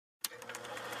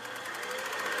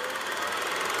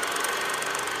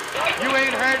You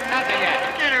ain't heard nothing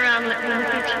yet. Turn around, let me look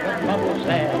at you. What bubble's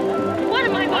that? What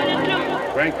am I going to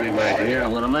do? Frankly, my dear,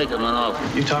 I'm gonna make him an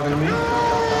offer. You talking to me?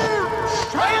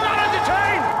 are you not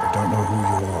entertained? I don't know who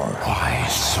you are. Why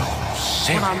so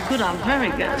serious? When I'm good, I'm very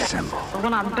good. But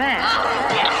when I'm bad,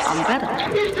 I'm better.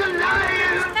 He's a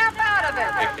liar. Snap out of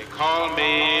it. They call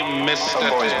me Mr. Some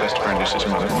boy's best friend is his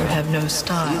mother. You have no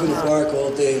style. You can bark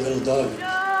all day, little dog.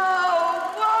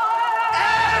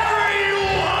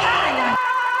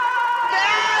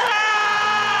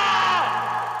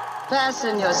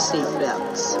 Fasten your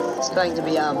seatbelts. It's going to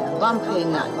be a bumpy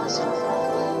night.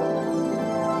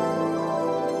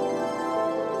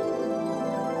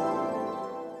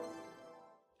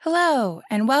 Hello,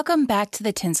 and welcome back to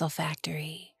the Tinsel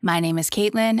Factory. My name is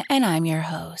Caitlin, and I'm your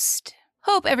host.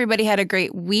 Hope everybody had a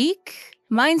great week.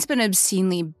 Mine's been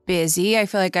obscenely busy. I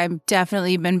feel like I've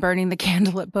definitely been burning the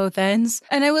candle at both ends.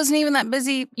 And I wasn't even that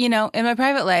busy, in my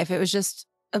private life. It was just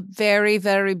a very,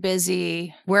 very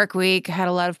busy work week. I had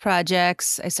a lot of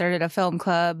projects. I started a film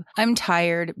club. I'm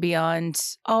tired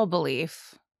beyond all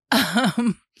belief.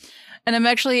 And I'm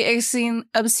actually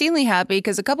obscenely happy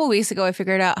because a couple weeks ago I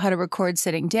figured out how to record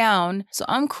sitting down. So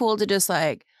I'm cool to just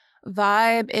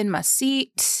vibe in my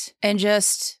seat and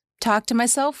just talk to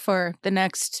myself for the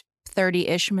next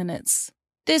 30-ish minutes.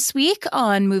 This week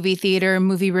on Movie Theater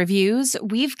Movie Reviews,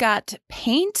 we've got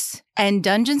Paint and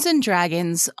Dungeons &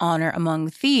 Dragons Honor Among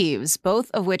Thieves, both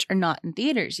of which are not in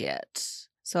theaters yet.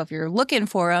 So if you're looking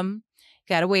for them,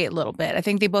 you gotta wait a little bit. I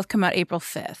think they both come out April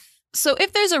 5th. So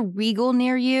if there's a Regal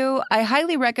near you, I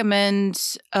highly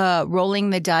recommend rolling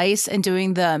the dice and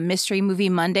doing the Mystery Movie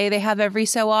Monday they have every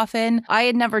so often. I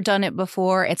had never done it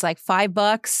before. It's like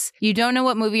 $5. You don't know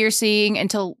what movie you're seeing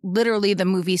until literally the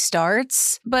movie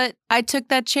starts. But I took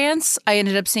that chance. I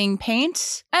ended up seeing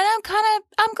Paint, and I'm glad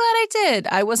I did.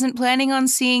 I wasn't planning on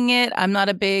seeing it. I'm not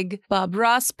a big Bob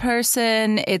Ross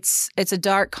person. It's a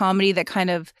dark comedy that kind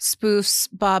of spoofs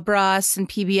Bob Ross and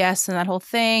PBS and that whole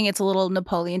thing. It's a little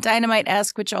Napoleon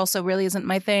Dynamite-esque, which also really isn't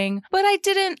my thing. But I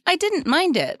didn't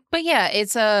mind it. But yeah,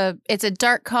 it's a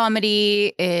dark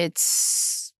comedy.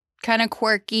 It's kind of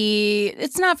quirky.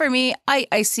 It's not for me.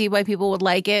 I see why people would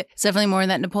like it. It's definitely more in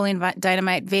that Napoleon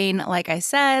Dynamite vein, like I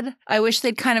said. I wish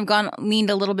they'd kind of leaned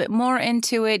a little bit more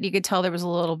into it. You could tell there was a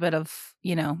little bit of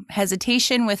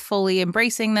hesitation with fully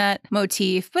embracing that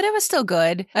motif, but it was still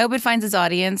good. I hope it finds its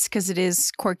audience because it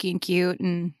is quirky and cute,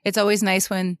 and it's always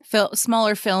nice when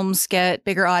smaller films get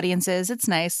bigger audiences. It's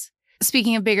nice.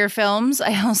 Speaking of bigger films,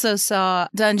 I also saw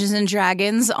Dungeons &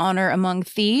 Dragons Honor Among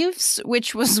Thieves,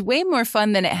 which was way more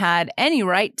fun than it had any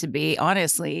right to be,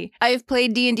 honestly. I've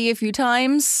played D&D a few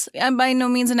times. I'm by no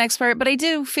means an expert, but I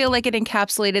do feel like it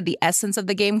encapsulated the essence of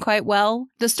the game quite well.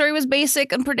 The story was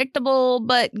basic and predictable,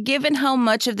 but given how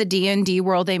much of the D&D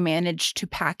world they managed to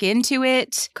pack into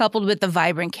it, coupled with the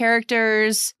vibrant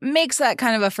characters, makes that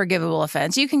kind of a forgivable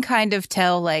offense. You can kind of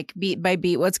tell, beat by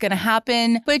beat what's going to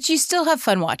happen, but you still have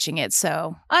fun watching it.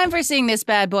 So I'm foreseeing this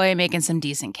bad boy making some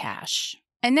decent cash.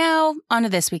 And now, on to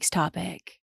this week's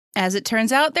topic. As it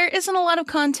turns out, there isn't a lot of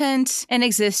content in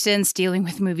existence dealing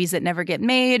with movies that never get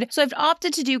made, so I've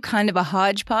opted to do kind of a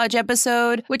hodgepodge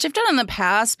episode, which I've done in the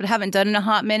past but haven't done in a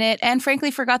hot minute, and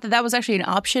frankly forgot that was actually an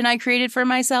option I created for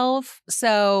myself.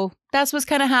 So that's what's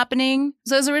kind of happening.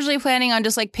 So I was originally planning on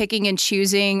just picking and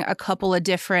choosing a couple of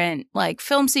different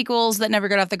film sequels that never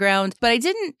got off the ground, but I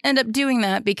didn't end up doing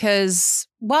that because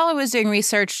while I was doing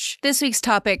research, this week's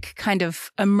topic kind of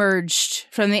emerged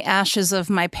from the ashes of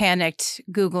my panicked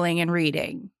Googling and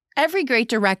reading. Every great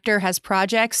director has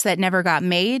projects that never got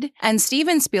made, and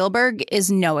Steven Spielberg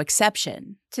is no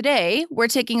exception. Today, we're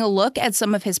taking a look at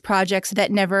some of his projects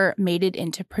that never made it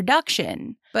into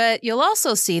production. But you'll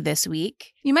also see this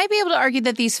week, you might be able to argue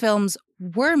that these films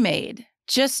were made,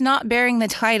 just not bearing the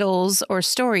titles or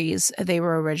stories they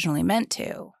were originally meant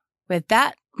to. With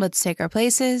that, let's take our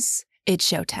places. It's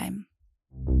showtime.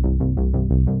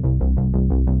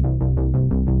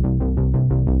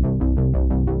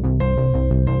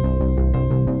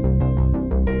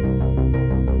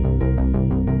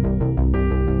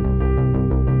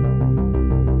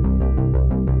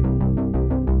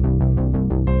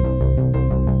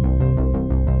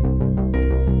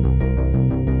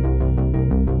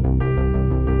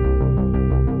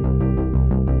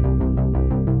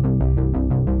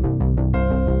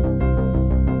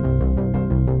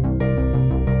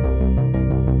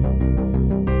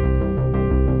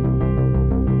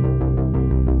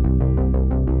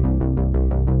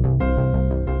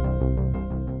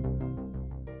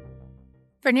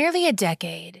 For nearly a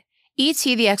decade,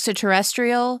 E.T. the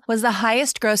Extraterrestrial was the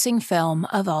highest-grossing film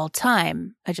of all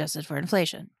time, adjusted for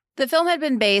inflation. The film had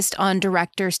been based on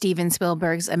director Steven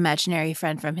Spielberg's imaginary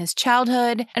friend from his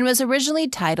childhood and was originally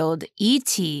titled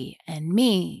E.T. and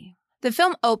Me. The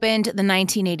film opened the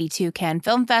 1982 Cannes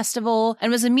Film Festival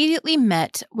and was immediately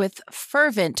met with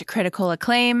fervent critical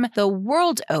acclaim the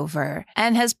world over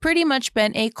and has pretty much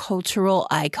been a cultural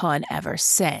icon ever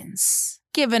since.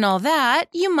 Given all that,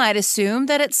 you might assume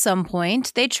that at some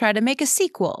point they'd try to make a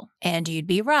sequel, and you'd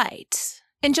be right.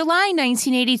 In July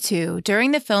 1982,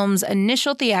 during the film's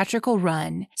initial theatrical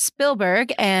run,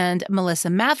 Spielberg and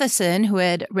Melissa Matheson, who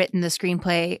had written the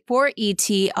screenplay for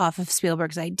E.T. off of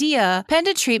Spielberg's idea, penned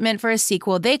a treatment for a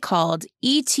sequel they called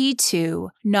E.T.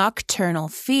 2: Nocturnal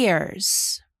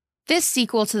Fears. This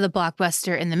sequel to the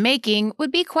blockbuster in the making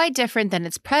would be quite different than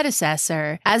its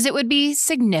predecessor, as it would be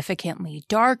significantly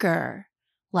darker,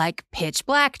 like pitch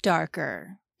black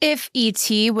darker. If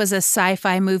E.T. was a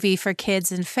sci-fi movie for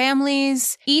kids and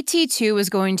families, E.T. 2 was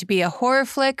going to be a horror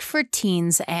flick for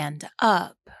teens and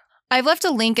up. I've left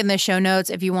a link in the show notes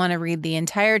if you want to read the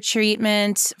entire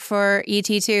treatment for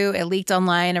E.T. 2. It leaked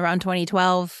online around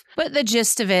 2012, but the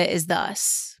gist of it is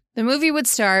thus. The movie would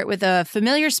start with a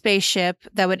familiar spaceship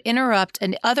that would interrupt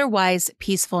an otherwise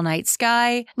peaceful night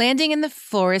sky, landing in the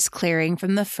forest clearing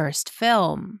from the first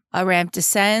film. A ramp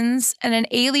descends, and an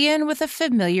alien with a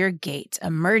familiar gait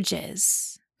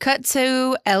emerges. Cut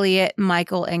to Elliot,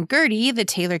 Michael, and Gertie, the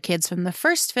Taylor kids from the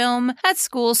first film, at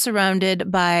school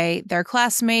surrounded by their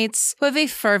classmates who have a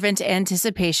fervent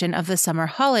anticipation of the summer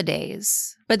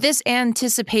holidays. But this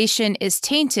anticipation is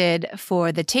tainted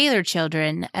for the Taylor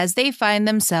children as they find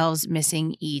themselves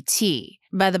missing E.T.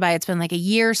 By the by, it's been like a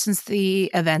year since the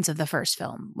events of the first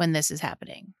film when this is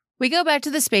happening. We go back to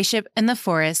the spaceship in the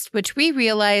forest, which we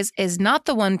realize is not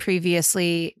the one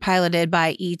previously piloted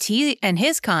by E.T. and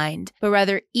his kind, but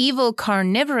rather evil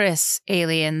carnivorous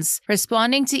aliens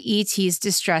responding to E.T.'s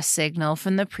distress signal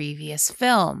from the previous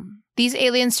film. These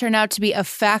aliens turn out to be a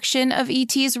faction of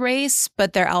E.T.'s race,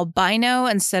 but they're albino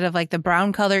instead of like the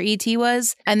brown color E.T.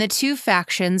 was, and the two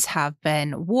factions have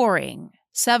been warring.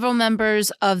 Several members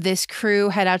of this crew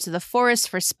head out to the forest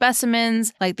for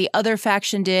specimens, like the other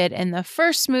faction did in the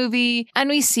first movie, and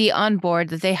we see on board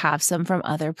that they have some from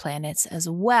other planets as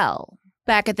well.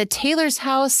 Back at the Taylor's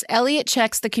house, Elliot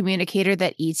checks the communicator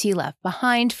that E.T. left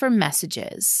behind for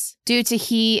messages. Due to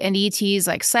he and E.T.'s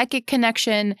psychic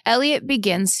connection, Elliot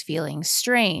begins feeling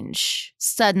strange.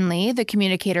 Suddenly, the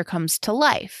communicator comes to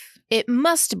life. It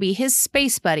must be his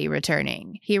space buddy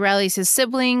returning. He rallies his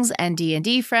siblings and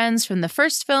D&D friends from the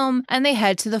first film, and they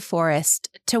head to the forest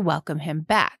to welcome him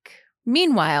back.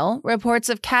 Meanwhile, reports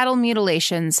of cattle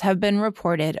mutilations have been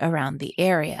reported around the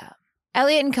area.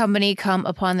 Elliot and company come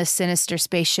upon the sinister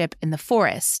spaceship in the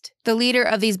forest. The leader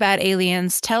of these bad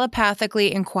aliens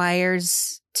telepathically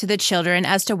inquires to the children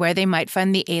as to where they might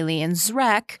find the alien's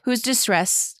wreck, whose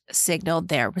distress signal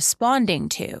they're responding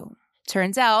to.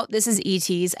 Turns out this is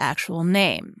E.T.'s actual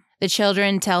name. The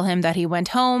children tell him that he went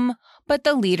home, but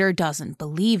the leader doesn't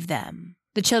believe them.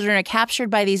 The children are captured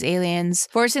by these aliens,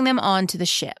 forcing them onto the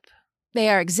ship. They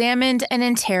are examined and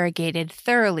interrogated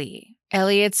thoroughly.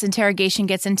 Elliot's interrogation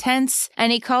gets intense,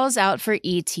 and he calls out for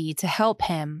E.T. to help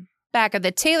him. Back at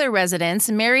the Taylor residence,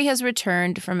 Mary has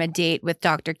returned from a date with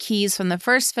Dr. Keyes from the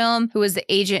first film, who was the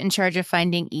agent in charge of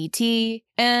finding E.T.,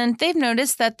 and they've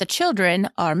noticed that the children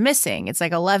are missing. It's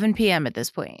 11 p.m. at this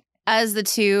point. As the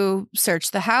two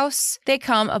search the house, they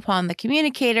come upon the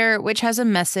communicator, which has a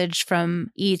message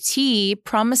from E.T.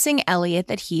 promising Elliot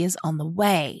that he is on the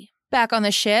way. Back on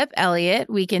the ship, Elliot,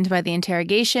 weakened by the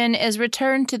interrogation, is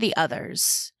returned to the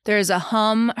others. There is a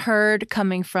hum heard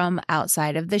coming from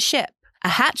outside of the ship. A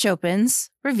hatch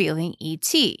opens, revealing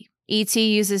E.T.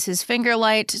 E.T. uses his finger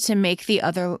light to make the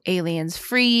other aliens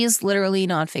freeze, literally,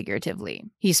 not figuratively.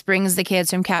 He springs the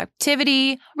kids from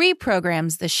captivity,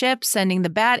 reprograms the ship, sending the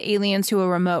bad aliens to a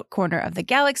remote corner of the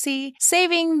galaxy,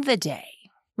 saving the day.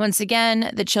 Once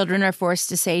again, the children are forced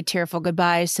to say tearful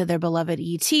goodbyes to their beloved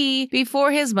E.T.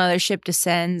 before his mothership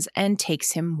descends and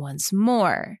takes him once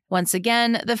more. Once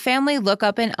again, the family look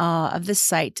up in awe of the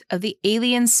sight of the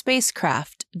alien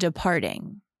spacecraft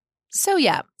departing. So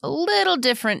yeah, a little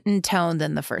different in tone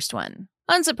than the first one.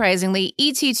 Unsurprisingly,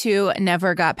 E.T. 2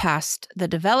 never got past the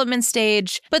development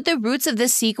stage, but the roots of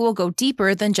this sequel go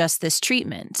deeper than just this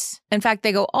treatment. In fact,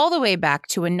 they go all the way back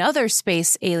to another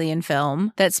space alien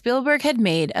film that Spielberg had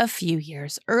made a few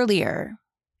years earlier.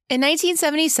 In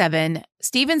 1977,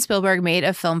 Steven Spielberg made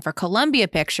a film for Columbia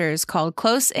Pictures called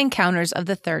Close Encounters of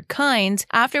the Third Kind,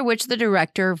 after which the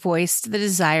director voiced the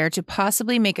desire to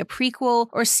possibly make a prequel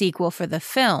or sequel for the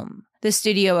film. The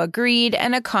studio agreed,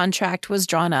 and a contract was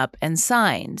drawn up and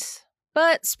signed.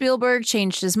 But Spielberg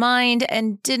changed his mind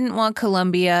and didn't want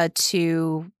Columbia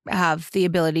to have the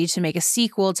ability to make a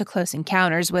sequel to Close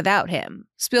Encounters without him.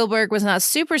 Spielberg was not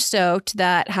super stoked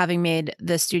that, having made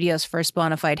the studio's first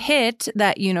bona fide hit,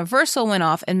 that Universal went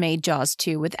off and made Jaws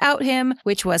 2 without him,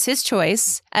 which was his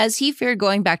choice, as he feared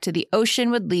going back to the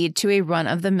ocean would lead to a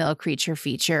run-of-the-mill creature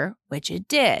feature, which it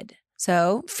did.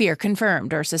 So, fear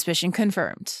confirmed, or suspicion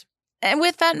confirmed. And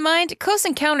with that in mind, Close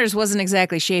Encounters wasn't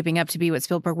exactly shaping up to be what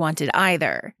Spielberg wanted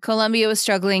either. Columbia was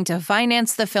struggling to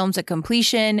finance the film to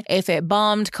completion. If it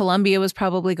bombed, Columbia was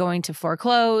probably going to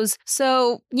foreclose.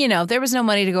 So, there was no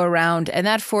money to go around, and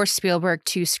that forced Spielberg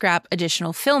to scrap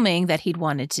additional filming that he'd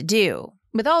wanted to do.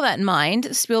 With all that in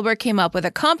mind, Spielberg came up with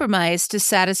a compromise to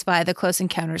satisfy the Close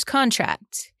Encounters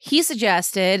contract. He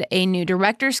suggested a new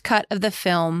director's cut of the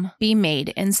film be made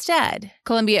instead.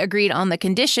 Columbia agreed on the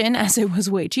condition, as it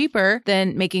was way cheaper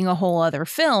than making a whole other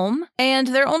film, and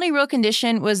their only real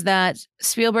condition was that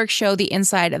Spielberg show the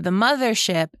inside of the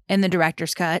mothership in the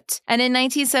director's cut, and in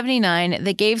 1979,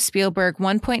 they gave Spielberg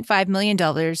 $1.5 million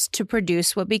to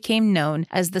produce what became known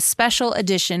as the special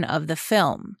edition of the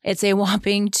film. It's a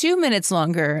whopping 2 minutes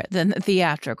longer than the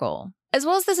theatrical. As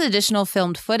well as this additional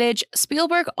filmed footage,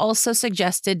 Spielberg also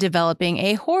suggested developing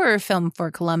a horror film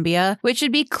for Columbia, which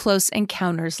would be Close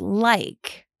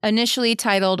Encounters-like. Initially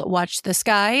titled Watch the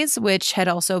Skies, which had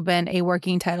also been a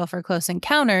working title for Close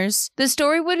Encounters, the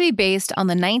story would be based on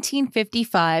the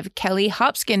 1955 Kelly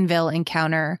Hopkinsville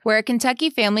encounter, where a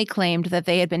Kentucky family claimed that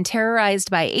they had been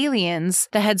terrorized by aliens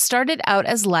that had started out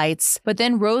as lights, but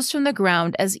then rose from the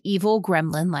ground as evil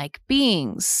gremlin-like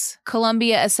beings.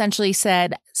 Columbia essentially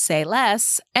said, "Say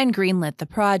less," and greenlit the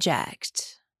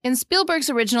project. In Spielberg's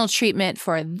original treatment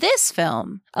for this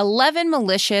film, 11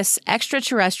 malicious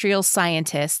extraterrestrial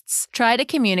scientists try to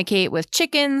communicate with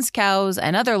chickens, cows,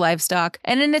 and other livestock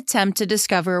in an attempt to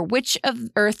discover which of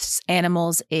Earth's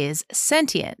animals is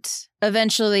sentient.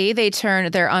 Eventually, they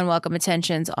turn their unwelcome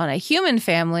attentions on a human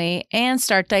family and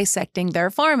start dissecting their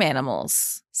farm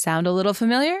animals. Sound a little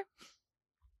familiar?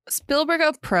 Spielberg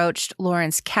approached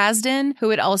Lawrence Kasdan, who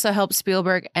would also help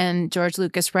Spielberg and George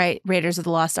Lucas write Raiders of the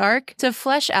Lost Ark, to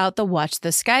flesh out the Watch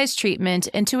the Skies treatment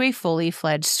into a fully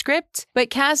fledged script,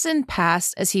 but Kasdan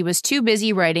passed as he was too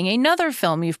busy writing another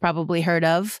film you've probably heard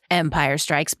of, Empire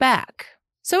Strikes Back.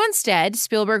 So instead,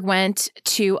 Spielberg went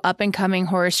to up-and-coming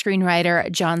horror screenwriter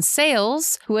John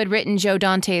Sayles, who had written Joe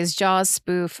Dante's Jaws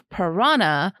spoof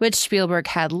Piranha, which Spielberg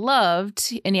had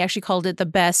loved, and he actually called it the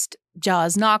best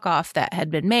Jaws knockoff that had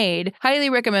been made. Highly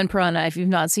recommend Piranha if you've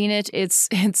not seen it. It's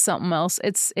something else.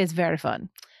 It's very fun.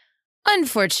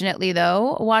 Unfortunately,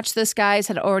 though, Watch the Skies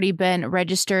had already been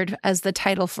registered as the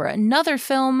title for another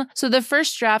film, so the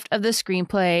first draft of the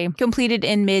screenplay, completed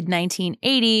in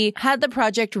mid-1980, had the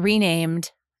project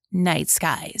renamed Night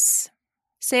Skies.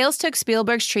 Sayles took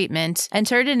Spielberg's treatment and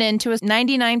turned it into a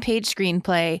 99-page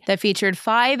screenplay that featured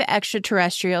 5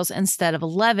 extraterrestrials instead of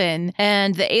 11,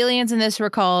 and the aliens in this were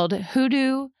called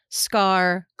Hoodoo,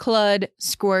 Scar, Clud,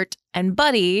 Squirt, and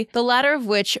Buddy, the latter of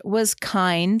which was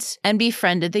kind and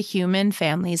befriended the human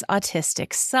family's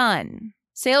autistic son.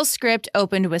 Sayles' script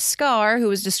opened with Scar, who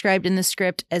was described in the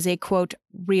script as a, quote,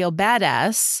 real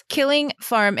badass, killing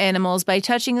farm animals by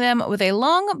touching them with a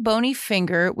long, bony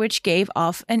finger which gave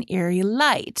off an eerie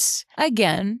light.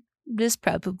 Again, this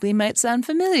probably might sound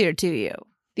familiar to you.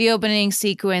 The opening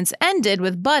sequence ended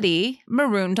with Buddy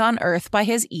marooned on Earth by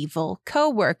his evil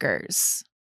co-workers.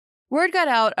 Word got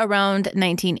out around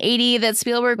 1980 that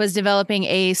Spielberg was developing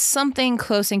a something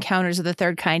Close Encounters of the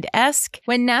Third Kind-esque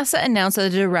when NASA announced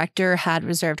that the director had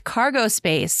reserved cargo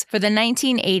space for the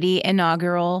 1980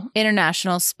 inaugural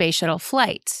International Space Shuttle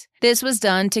flight. This was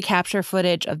done to capture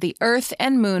footage of the Earth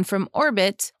and Moon from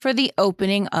orbit for the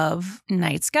opening of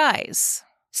Night Skies.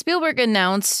 Spielberg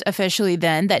announced officially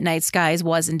then that Night Skies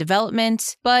was in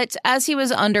development, but as he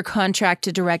was under contract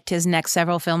to direct his next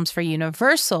several films for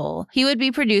Universal, he would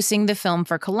be producing the film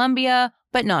for Columbia,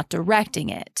 but not directing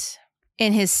it.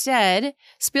 In his stead,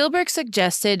 Spielberg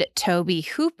suggested Tobe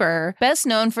Hooper, best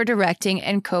known for directing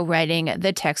and co-writing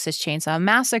The Texas Chainsaw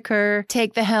Massacre,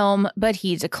 take the helm, but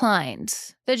he declined.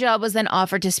 The job was then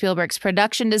offered to Spielberg's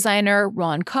production designer,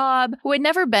 Ron Cobb, who had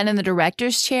never been in the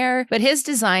director's chair, but his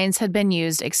designs had been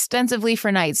used extensively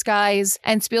for Night Skies,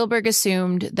 and Spielberg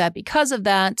assumed that because of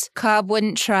that, Cobb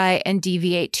wouldn't try and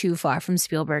deviate too far from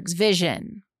Spielberg's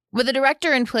vision. With a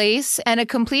director in place and a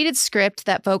completed script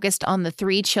that focused on the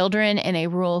 3 children in a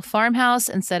rural farmhouse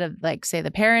instead of, say, the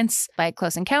parents, like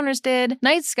Close Encounters did,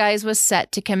 Night Skies was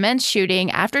set to commence shooting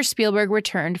after Spielberg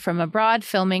returned from abroad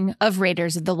filming of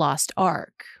Raiders of the Lost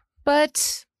Ark.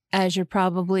 But, as you're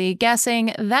probably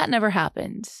guessing, that never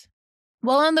happened.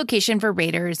 While on location for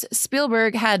Raiders,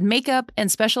 Spielberg had makeup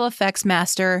and special effects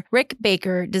master Rick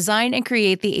Baker design and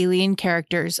create the alien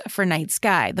characters for Night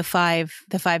Sky, the five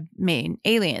main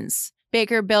aliens.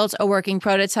 Baker built a working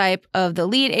prototype of the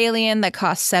lead alien that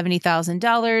cost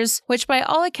 $70,000, which by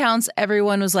all accounts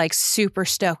everyone was like super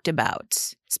stoked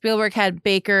about. Spielberg had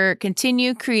Baker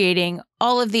continue creating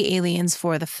all of the aliens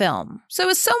for the film. So it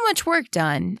was so much work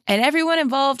done, and everyone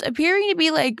involved appearing to be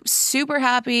like super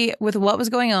happy with what was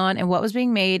going on and what was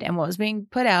being made and what was being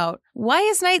put out. Why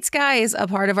is Night Skies a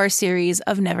part of our series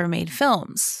of never made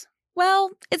films? Well,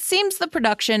 it seems the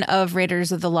production of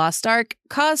Raiders of the Lost Ark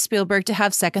caused Spielberg to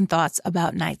have second thoughts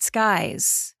about Night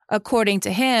Skies. According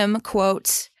to him,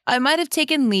 quote, "I might have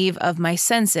taken leave of my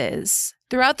senses.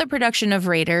 Throughout the production of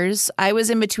Raiders, I was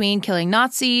in between killing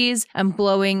Nazis and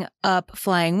blowing up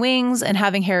flying wings and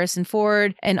having Harrison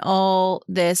Ford and all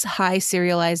this high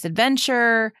serialized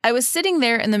adventure. I was sitting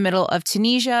there in the middle of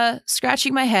Tunisia,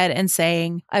 scratching my head and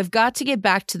saying, I've got to get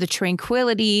back to the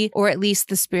tranquility or at least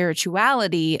the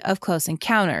spirituality of Close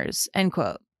Encounters," end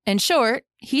quote. In short,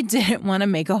 he didn't want to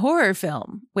make a horror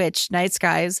film, which Night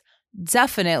Skies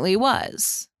definitely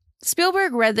was.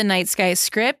 Spielberg read the Night Sky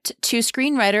script to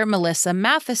screenwriter Melissa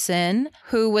Matheson,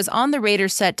 who was on the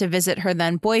Raiders set to visit her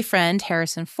then boyfriend,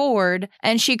 Harrison Ford,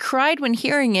 and she cried when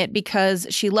hearing it because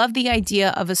she loved the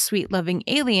idea of a sweet, loving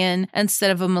alien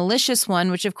instead of a malicious one,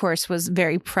 which of course was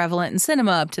very prevalent in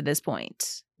cinema up to this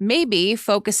point. Maybe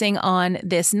focusing on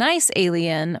this nice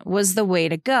alien was the way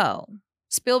to go.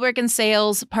 Spielberg and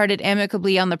Sayles parted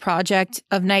amicably on the project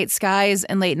of Night Skies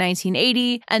in late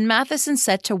 1980, and Matheson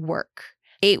set to work.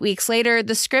 8 weeks later,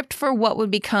 the script for what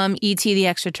would become E.T. the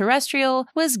Extraterrestrial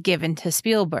was given to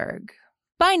Spielberg.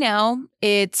 By now,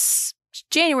 it's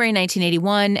January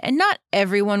 1981, and not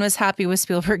everyone was happy with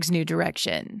Spielberg's new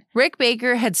direction. Rick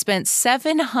Baker had spent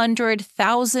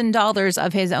 $700,000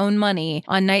 of his own money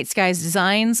on Night Sky's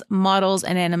designs, models,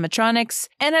 and animatronics,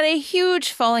 and had a huge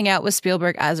falling out with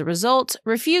Spielberg as a result,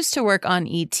 refused to work on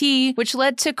E.T., which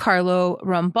led to Carlo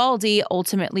Rambaldi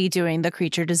ultimately doing the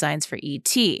creature designs for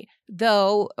E.T.,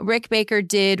 though Rick Baker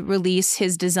did release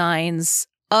his designs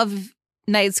of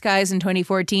Night Skies in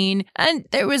 2014, and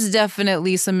there was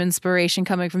definitely some inspiration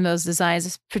coming from those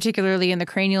designs, particularly in the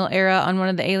cranial era on one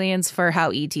of the aliens for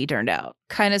how E.T. turned out.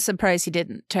 Kind of surprised he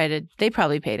didn't they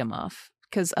probably paid him off,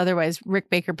 because otherwise Rick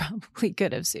Baker probably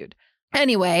could have sued.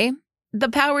 Anyway, the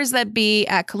powers that be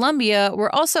at Columbia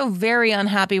were also very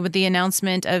unhappy with the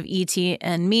announcement of E.T.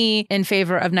 and Me in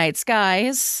favor of Night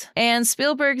Skies, and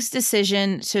Spielberg's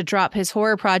decision to drop his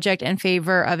horror project in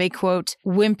favor of a, quote,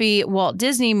 wimpy Walt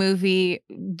Disney movie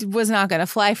was not going to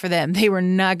fly for them. They were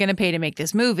not going to pay to make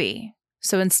this movie.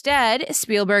 So instead,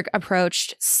 Spielberg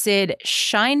approached Sid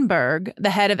Sheinberg,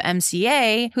 the head of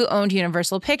MCA, who owned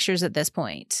Universal Pictures at this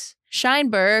point.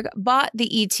 Sheinberg bought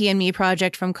the E.T. and Me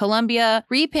project from Columbia,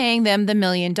 repaying them the $1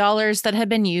 million that had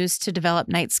been used to develop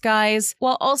Night Skies,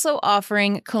 while also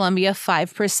offering Columbia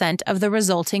 5% of the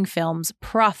resulting film's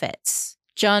profits.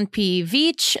 John P.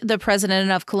 Veitch, the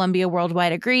president of Columbia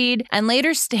Worldwide, agreed and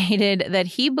later stated that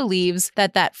he believes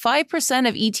that 5%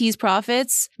 of E.T.'s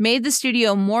profits made the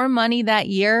studio more money that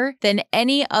year than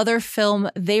any other film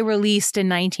they released in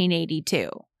 1982.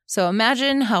 So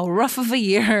imagine how rough of a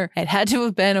year it had to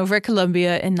have been over at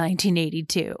Columbia in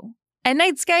 1982. And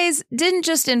Night Skies didn't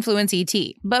just influence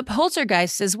E.T., but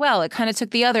Poltergeist as well. It kind of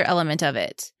took the other element of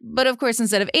it. But of course,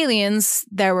 instead of aliens,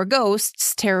 there were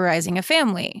ghosts terrorizing a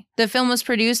family. The film was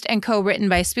produced and co-written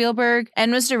by Spielberg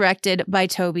and was directed by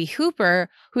Tobe Hooper,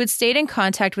 who had stayed in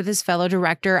contact with his fellow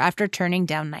director after turning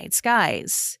down Night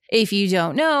Skies. If you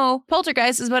don't know,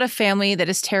 Poltergeist is about a family that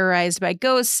is terrorized by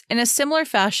ghosts in a similar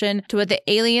fashion to what the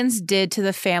aliens did to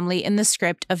the family in the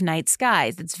script of Night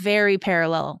Skies. It's very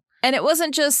parallel. And it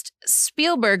wasn't just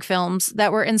Spielberg films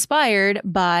that were inspired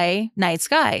by Night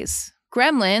Skies.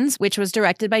 Gremlins, which was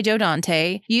directed by Joe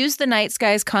Dante, used the Night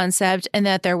Skies concept in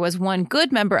that there was one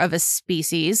good member of a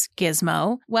species,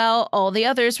 Gizmo, while all the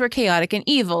others were chaotic and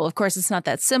evil. Of course, it's not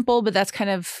that simple, but that's kind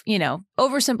of,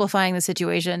 oversimplifying the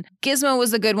situation. Gizmo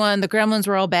was the good one, the Gremlins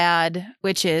were all bad,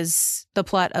 which is the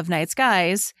plot of Night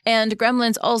Skies. And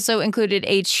Gremlins also included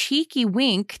a cheeky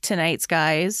wink to Night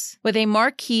Skies with a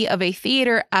marquee of a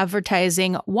theater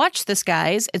advertising Watch the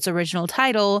Skies, its original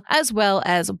title, as well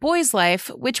as Boy's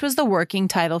Life, which was the working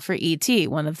title for E.T.,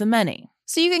 one of the many.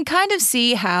 So you can kind of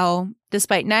see how,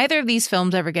 despite neither of these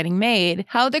films ever getting made,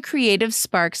 how the creative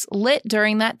sparks lit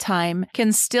during that time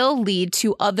can still lead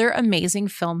to other amazing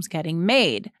films getting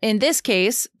made. In this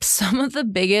case, some of the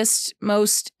biggest,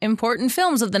 most important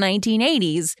films of the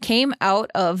 1980s came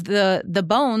out of the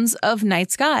bones of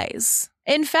Night Skies.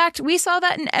 In fact, we saw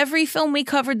that in every film we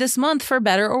covered this month, for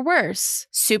better or worse.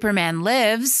 Superman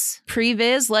Lives,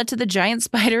 Previs led to the giant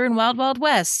spider in Wild Wild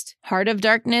West. Heart of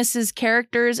Darkness's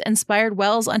characters inspired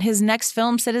Wells on his next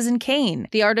film, Citizen Kane.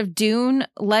 The Art of Dune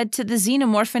led to the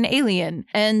xenomorphin alien.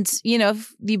 And,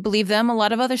 if you believe them, a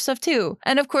lot of other stuff too.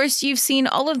 And of course, you've seen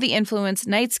all of the influence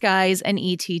Night Skies and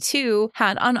E.T. 2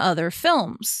 had on other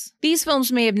films. These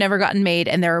films may have never gotten made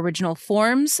in their original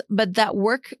forms, but that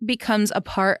work becomes a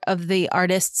part of the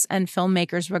artists and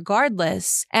filmmakers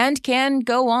regardless, and can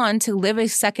go on to live a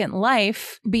second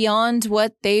life beyond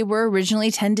what they were originally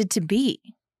intended to be.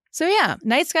 So yeah,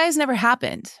 Night Skies never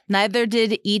happened. Neither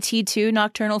did E.T. 2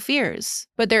 Nocturnal Fears.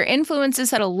 But their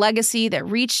influences had a legacy that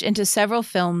reached into several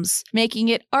films, making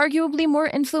it arguably more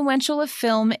influential a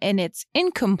film in its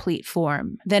incomplete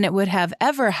form than it would have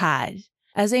ever had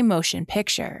as a motion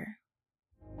picture.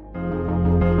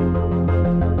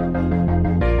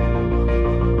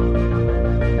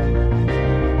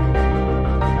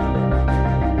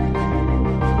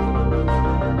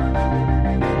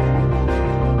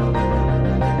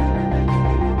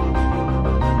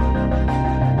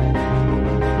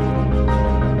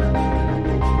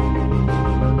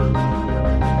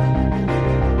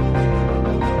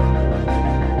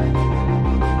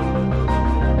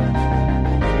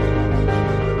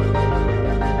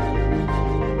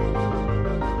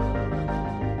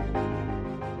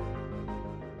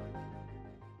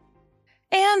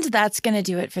 And that's going to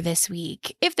do it for this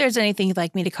week. If there's anything you'd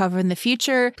like me to cover in the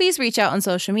future, please reach out on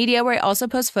social media, where I also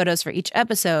post photos for each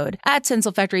episode, at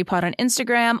Tinsel Factory Pod on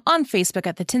Instagram, on Facebook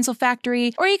at The Tinsel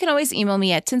Factory, or you can always email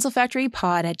me at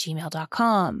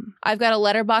tinselfactorypod@gmail.com. I've got a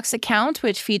Letterboxd account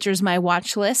which features my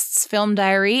watch lists, film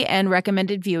diary, and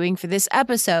recommended viewing for this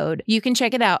episode. You can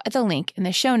check it out at the link in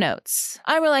the show notes.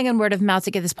 I'm relying on word of mouth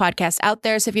to get this podcast out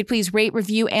there, so if you'd please rate,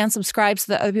 review, and subscribe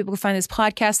so that other people can find this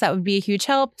podcast, that would be a huge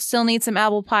help. Still need some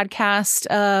Apple Podcast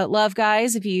love,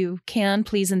 guys. If you can,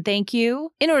 please and thank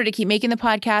you. In order to keep making the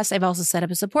podcast, I've also set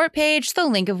up a support page, the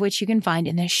link of which you can find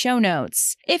in the show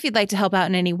notes. If you'd like to help out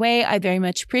in any way, I very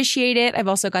much appreciate it. I've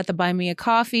also got the Buy Me a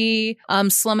Coffee. I'm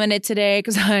slumming it today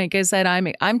because, like I said,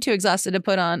 I'm too exhausted to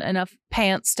put on enough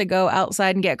pants to go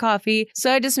outside and get coffee.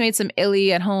 So I just made some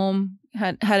illy at home.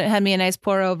 Had me a nice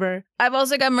pour over. I've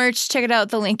also got merch. Check it out.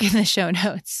 The link in the show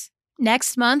notes.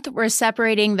 Next month, we're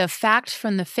separating the fact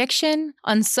from the fiction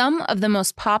on some of the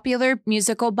most popular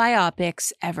musical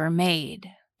biopics ever made.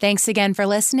 Thanks again for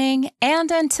listening, and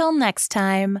until next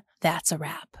time, that's a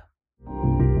wrap.